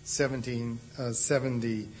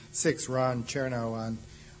 1776, Ron Chernow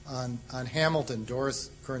on Hamilton, Doris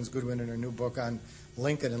Kearns Goodwin in her new book on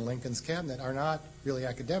Lincoln and Lincoln's cabinet are not really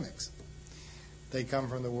academics. They come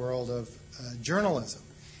from the world of journalism.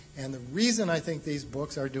 And the reason I think these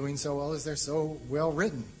books are doing so well is they're so well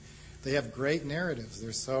written. They have great narratives.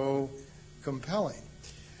 They're so compelling.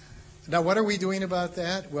 Now, what are we doing about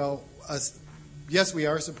that? Well, yes, we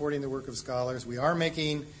are supporting the work of scholars. We are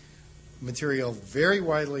making material very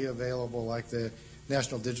widely available, like the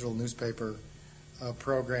National Digital Newspaper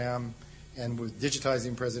program, and with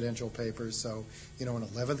digitizing presidential papers. So, an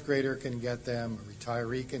 11th grader can get them, a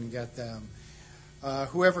retiree can get them.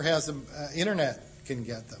 Whoever has them, internet can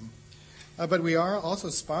get them. But we are also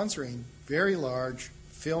sponsoring very large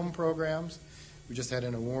film programs. We just had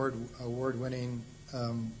an award-winning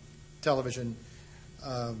television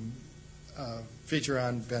feature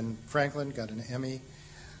on Ben Franklin, got an Emmy.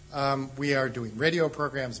 We are doing radio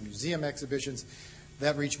programs, museum exhibitions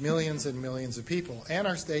that reach millions and millions of people. And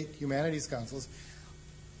our state humanities councils,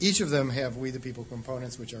 each of them have We the People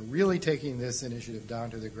components, which are really taking this initiative down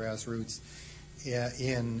to the grassroots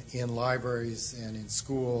in libraries and in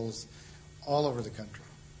schools all over the country.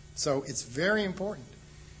 So it's very important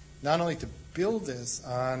not only to build this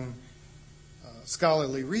on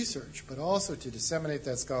scholarly research, but also to disseminate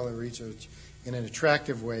that scholarly research in an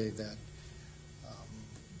attractive way that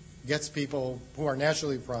gets people who are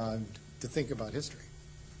naturally primed to think about history.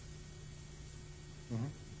 Mm-hmm.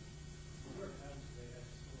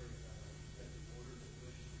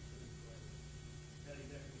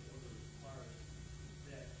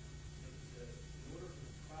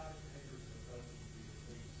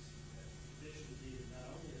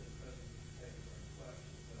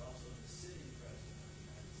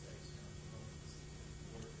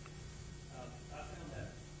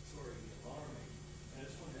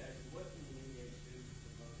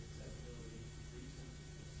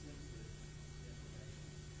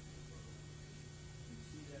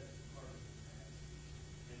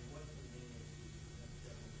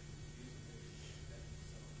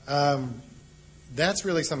 That's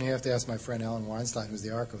really something you have to ask my friend Alan Weinstein, who's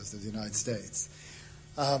the archivist of the United States.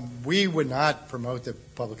 We would not promote the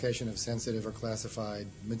publication of sensitive or classified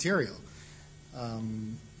material.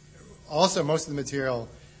 Also, most of the material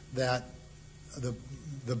that the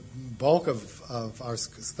bulk of our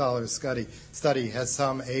scholars study has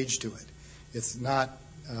some age to it. It's not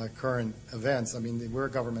current events. I mean, we're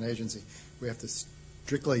a government agency. We have to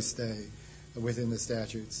strictly stay within the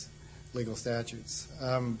statutes. Legal statutes.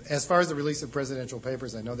 As far as the release of presidential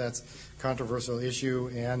papers, I know that's a controversial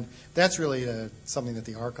issue, and that's really something that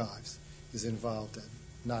the archives is involved in,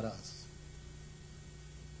 not us.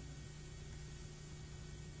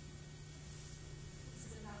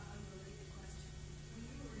 This is an unrelated question. When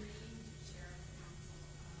you were named chair of the council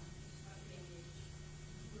of the NEH,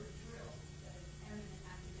 you were thrilled that an eminent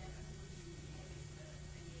academic would be heading the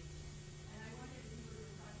NEH. And I wondered if you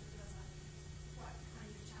would reflect with us on what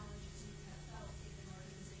kind of challenges you have felt in an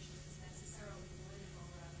organization that is necessarily political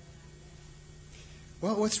rather than academic.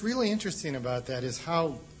 Well, what's really interesting about that is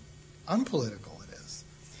how unpolitical it is.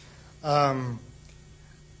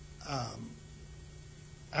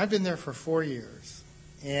 I've been there for 4 years,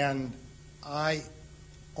 and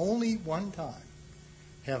only one time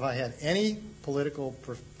have I had any political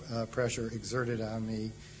pressure exerted on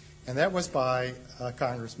me, and that was by a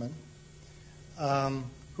congressman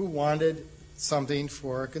who wanted something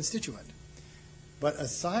for a constituent. But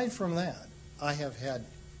aside from that, I have had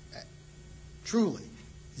truly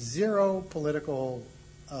zero political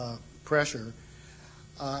pressure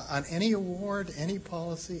on any award, any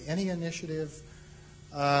policy, any initiative,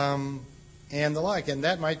 and the like. And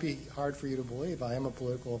that might be hard for you to believe. I am a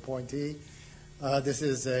political appointee. This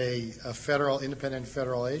is a federal, independent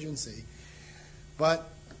federal agency. But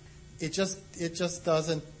it just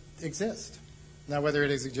doesn't exist. Now, whether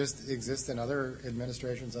it exists in other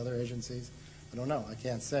administrations, other agencies, I don't know. I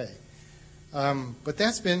can't say. But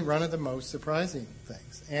that's been one of the most surprising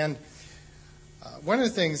things. And one of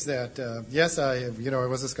the things that, yes, I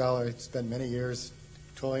was a scholar. I spent many years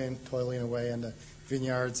toiling away in the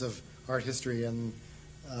vineyards of art history and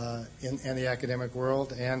the academic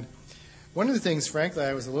world. And one of the things, frankly,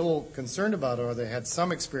 I was a little concerned about, or they had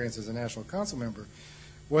some experience as a National Council member,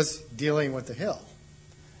 was dealing with the Hill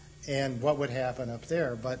and what would happen up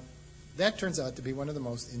there. But that turns out to be one of the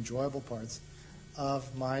most enjoyable parts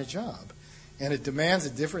of my job. And it demands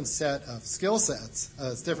a different set of skill sets,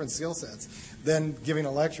 than giving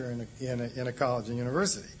a lecture in a college and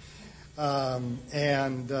university.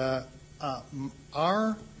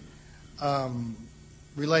 Our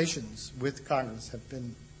relations with Congress have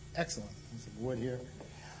been excellent. There's some wood here.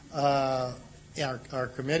 Our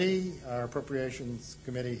committee, our Appropriations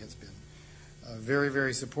Committee, has been very,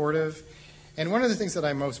 very supportive. And one of the things that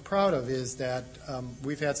I'm most proud of is that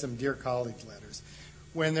we've had some Dear Colleagues letters.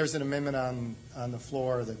 When there's an amendment on the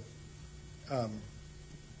floor, that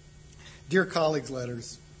Dear Colleagues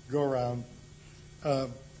letters go around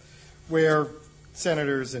where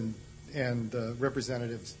senators and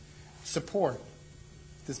representatives support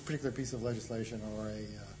this particular piece of legislation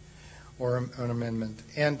or an amendment.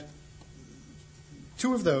 And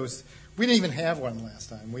two of those, we didn't even have one last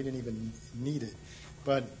time. We didn't even need it.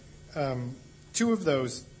 But two of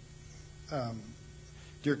those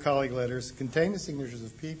Dear Colleague letters contain the signatures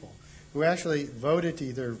of people who actually voted to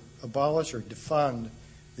either abolish or defund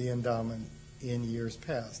the endowment in years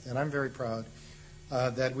past. And I'm very proud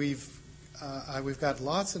that we've got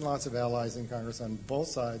lots and lots of allies in Congress on both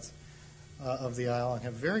sides of the aisle and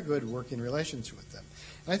have very good working relations with them.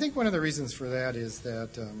 And I think one of the reasons for that is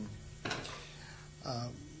that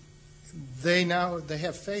they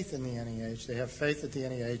have faith in the NEH. They have faith that the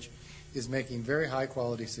NEH is making very high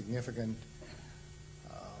quality, significant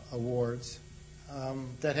awards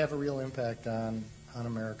that have a real impact on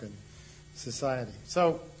American society.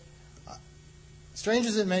 So, strange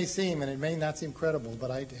as it may seem, and it may not seem credible,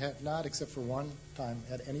 but I have not, except for one time,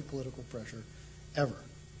 had any political pressure ever,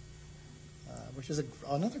 which is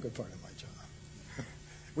another good part of my job.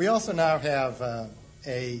 We also now have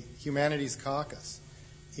a Humanities caucus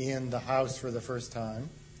in the House for the first time,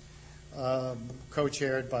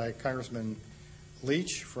 co-chaired by Congressman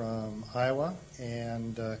Leach from Iowa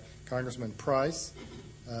and Congressman Price.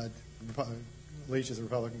 Leach is a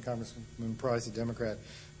Republican, Congressman Price, a Democrat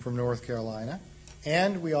from North Carolina.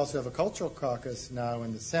 And we also have a cultural caucus now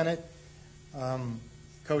in the Senate,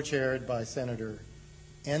 co-chaired by Senator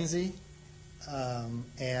Enzi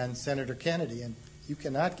and Senator Kennedy. And you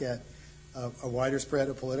cannot get a wider spread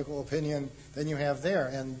of political opinion than you have there.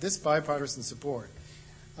 And this bipartisan support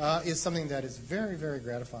is something that is very, very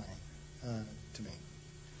gratifying to me.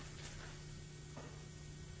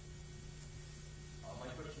 My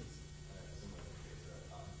question is similar to yours,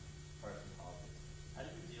 partisan politics. How do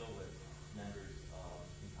you deal with members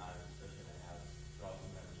in Congress, especially in the House, but also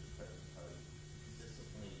members of the President's Party,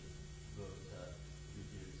 consistently vote to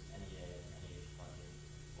reduce NEA and NEH funding,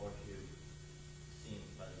 or if you seem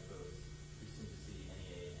by the votes, we seem to see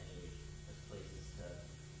NEA and NEH as places to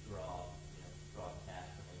draw cash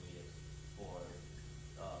when they need it for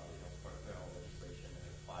federal legislation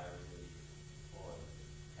or fire relief or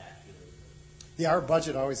tax relief. Yeah, our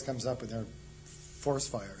budget always comes up with our forest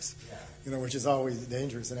fires, Yeah. which is always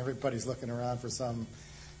dangerous, and everybody's looking around for some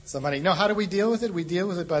money. No, how do we deal with it? We deal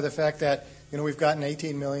with it by the fact that, we've gotten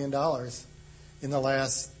 $18 million in the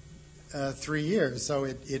last 3 years, so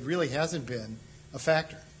it really hasn't been a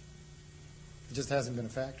factor. It just hasn't been a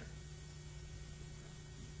factor.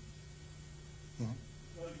 Mm-hmm.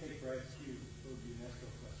 Let me take Brad's cue for the UNESCO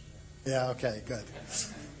question. Yeah, okay, good.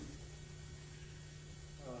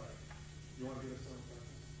 You want to give us some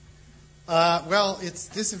questions? Well,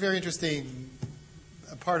 this is a very interesting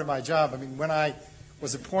part of my job. I mean, when I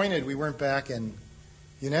was appointed, we weren't back in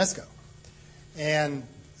UNESCO. And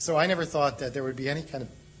so I never thought that there would be any kind of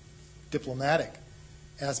diplomatic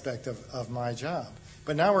aspect of my job.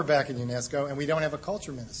 But now we're back in UNESCO, and we don't have a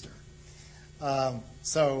culture minister.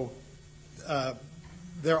 So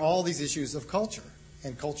there are all these issues of culture,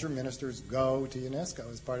 and culture ministers go to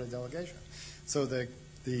UNESCO as part of the delegation. So the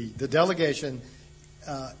delegation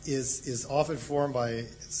is often formed by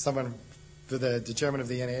someone, the chairman of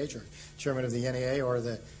the NEH or chairman of the NEA or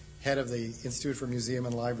the head of the Institute for Museum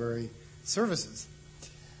and Library Services.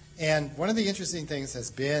 And one of the interesting things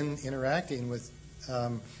has been interacting with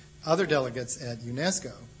other delegates at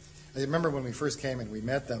UNESCO. I remember when we first came and we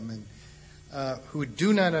met them, and who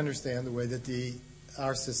do not understand the way that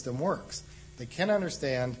our system works. They can't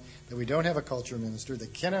understand that we don't have a culture minister. They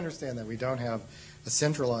can't understand that we don't have a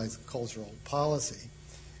centralized cultural policy,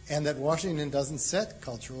 and that Washington doesn't set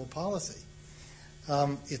cultural policy.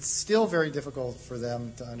 It's still very difficult for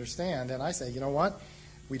them to understand. And I say, you know what?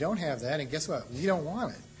 We don't have that, and guess what? We don't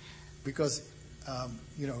want it. Because,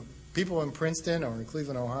 people in Princeton or in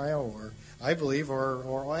Cleveland, Ohio, or I believe,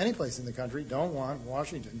 or any place in the country don't want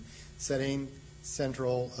Washington setting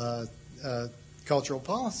central cultural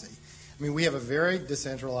policy. I mean, we have a very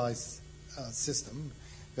decentralized system,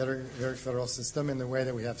 very federal system in the way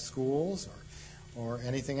that we have schools or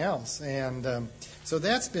anything else. And so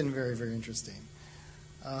that's been very, very interesting.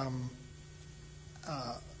 I've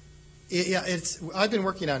been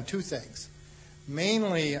working on two things.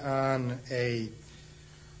 Mainly on a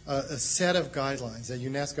set of guidelines that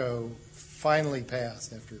UNESCO finally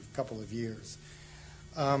passed after a couple of years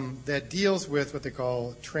that deals with what they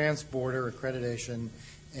call trans-border accreditation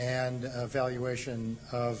and evaluation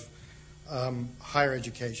of higher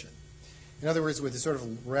education. In other words, with the sort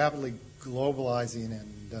of rapidly globalizing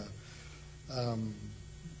and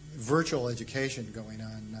virtual education going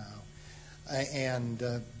on now, and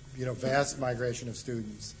vast migration of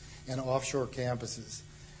students, and offshore campuses,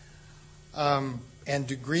 and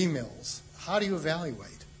degree mills. How do you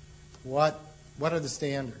evaluate? What are the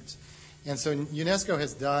standards? And so UNESCO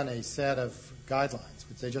has done a set of guidelines,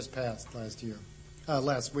 which they just passed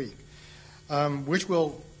last week, which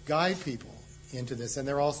will guide people into this. And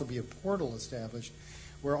there will also be a portal established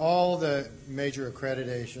where all the major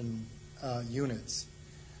accreditation units,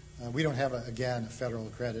 we don't have, again, a federal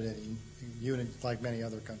accrediting unit like many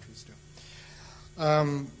other countries do,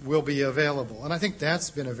 will be available. And I think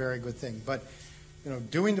that's been a very good thing. But,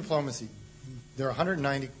 doing diplomacy, there are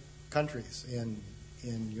 190 countries in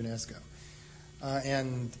UNESCO.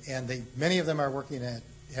 And many of them are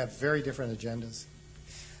have very different agendas.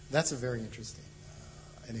 That's a very interesting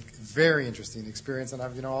experience. And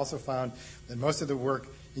I've also found that most of the work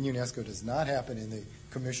in UNESCO does not happen in the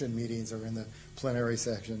commission meetings or in the plenary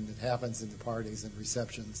section. It happens in the parties and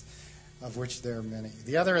receptions, of which there are many.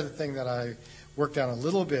 The other thing that I worked on a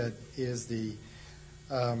little bit is the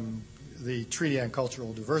Treaty on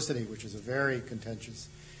Cultural Diversity, which is a very contentious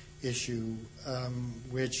issue,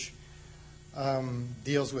 which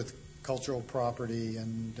deals with cultural property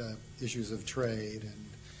and issues of trade,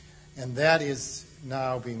 and that is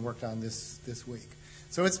now being worked on this week.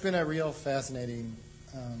 So it's been a real fascinating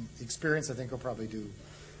experience. I think I'll probably do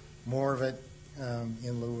more of it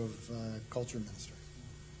in lieu of culture ministry.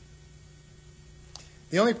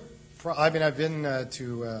 The only I've been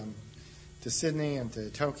to Sydney and to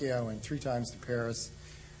Tokyo and 3 times to Paris.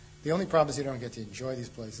 The only problem is you don't get to enjoy these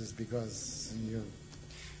places because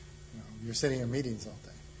you're sitting in meetings all day.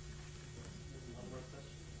 Yeah, I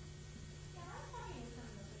was talking with some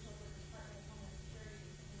of the officials at the Department of Homeland Security,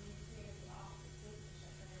 and we created the Office of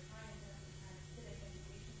Citizenship, and they're trying to implement civic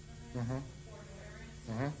education programs for immigrants. I was wondering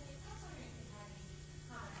if you had any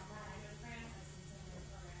comment on that. I know France has some similar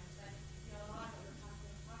programs, but a lot of what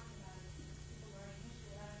we're talking about is people learning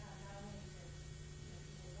history ahead of time, not only to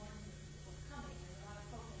people warn what's coming. There's a lot of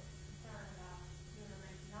focus and concern about new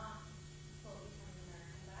immigrants not fully becoming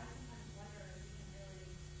American, but I sometimes wonder if you can really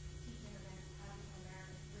teach immigrants how to become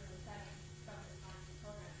Americans through a set of structured kinds of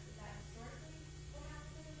programs. Is that historically what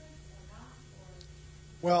happens to immigrants or not?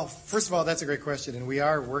 Well, first of all, that's a great question, and we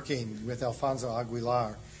are working with Alfonso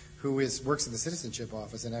Aguilar, who works in the Citizenship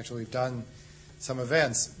Office, and actually we've done some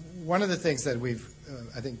events. One of the things that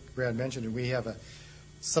I think Brad mentioned, we have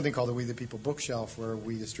something called the We the People bookshelf, where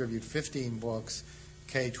we distribute 15 books,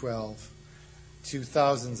 K-12, to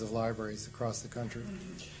thousands of libraries across the country.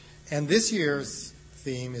 And this year's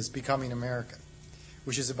theme is Becoming American,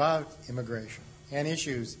 which is about immigration and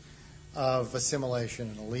issues of assimilation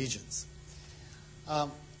and allegiance.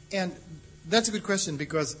 And that's a good question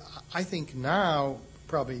because I think now,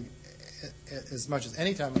 probably as much as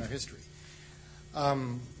any time in our history,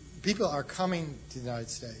 people are coming to the United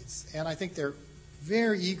States, and I think they're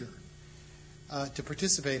very eager to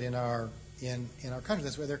participate in our country.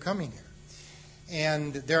 That's why they're coming here.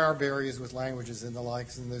 And there are barriers with languages and the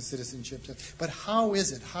likes and the citizenship. But how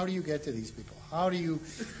is it? How do you get to these people? How do you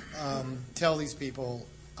tell these people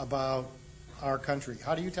about our country?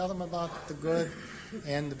 How do you tell them about the good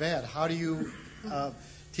and the bad? How do you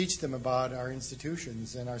teach them about our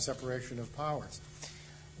institutions and our separation of powers?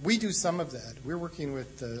 We do some of that. We're working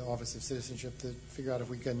with the Office of Citizenship to figure out if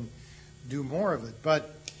we can do more of it.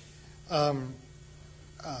 But,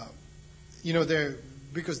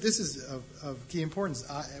 because this is of key importance,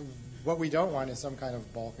 what we don't want is some kind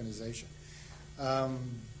of balkanization.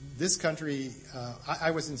 This country,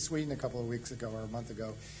 I was in Sweden a couple of weeks ago or a month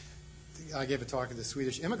ago. I gave a talk at the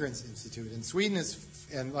Swedish Immigrants Institute, and Sweden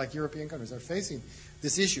and like European countries are facing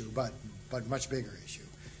this issue, but much bigger issue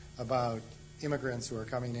about immigrants who are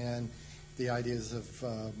coming in, the ideas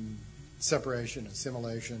of separation,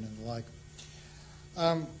 assimilation, and the like.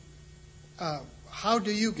 How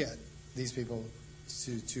do you get these people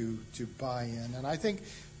to buy in? And I think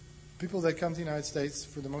people that come to the United States,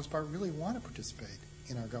 for the most part, really want to participate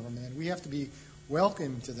in our government, and we have to be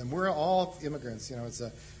welcome to them. We're all immigrants. It's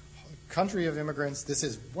a country of immigrants. This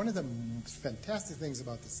is one of the fantastic things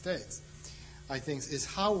about the States, I think, is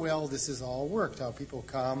how well this has all worked, how people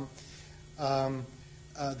come.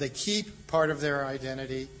 They keep part of their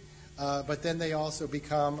identity, but then they also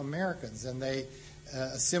become Americans, and they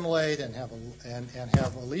assimilate and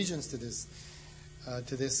have allegiance to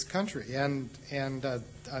this country. And the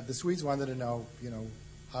Swedes wanted to know,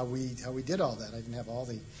 how we did all that. I didn't have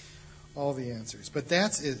all the answers, but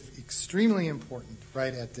that's extremely important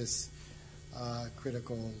right at this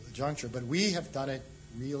critical juncture. But we have done it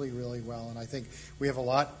really, really well, and I think we have a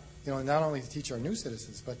lot, not only to teach our new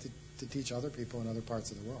citizens, but to teach other people in other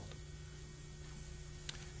parts of the world.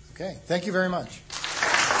 Okay, thank you very much.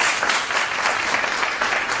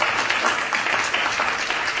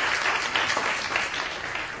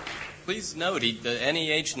 Please note, the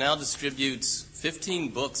NEH now distributes 15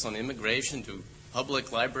 books on immigration to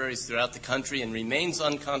public libraries throughout the country and remains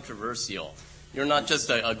uncontroversial. You're not just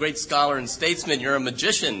a great scholar and statesman, you're a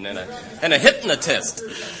magician and a hypnotist.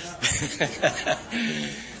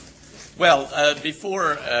 Well,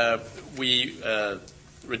 before we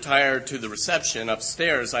retire to the reception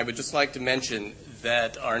upstairs, I would just like to mention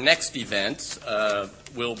that our next event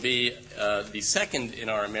will be the second in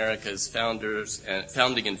our America's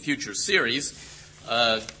Founding and Future series.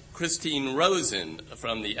 Christine Rosen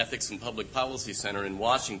from the Ethics and Public Policy Center in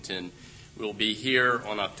Washington will be here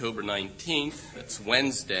on October 19th, that's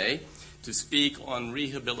Wednesday, to speak on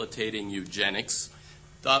rehabilitating eugenics.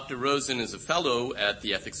 Dr. Rosen is a fellow at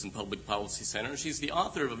the Ethics and Public Policy Center. She's the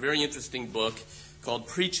author of a very interesting book called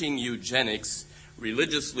Preaching Eugenics,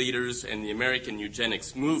 Religious Leaders and the American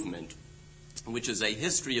Eugenics Movement, which is a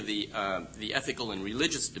history of the ethical and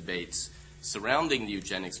religious debates surrounding the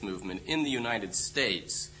eugenics movement in the United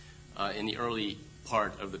States in the early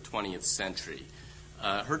part of the 20th century.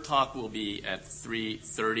 Her talk will be at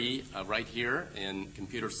 3:30 right here in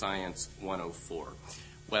Computer Science 104.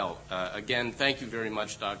 Well, again, thank you very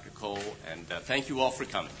much, Dr. Cole, and thank you all for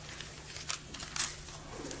coming.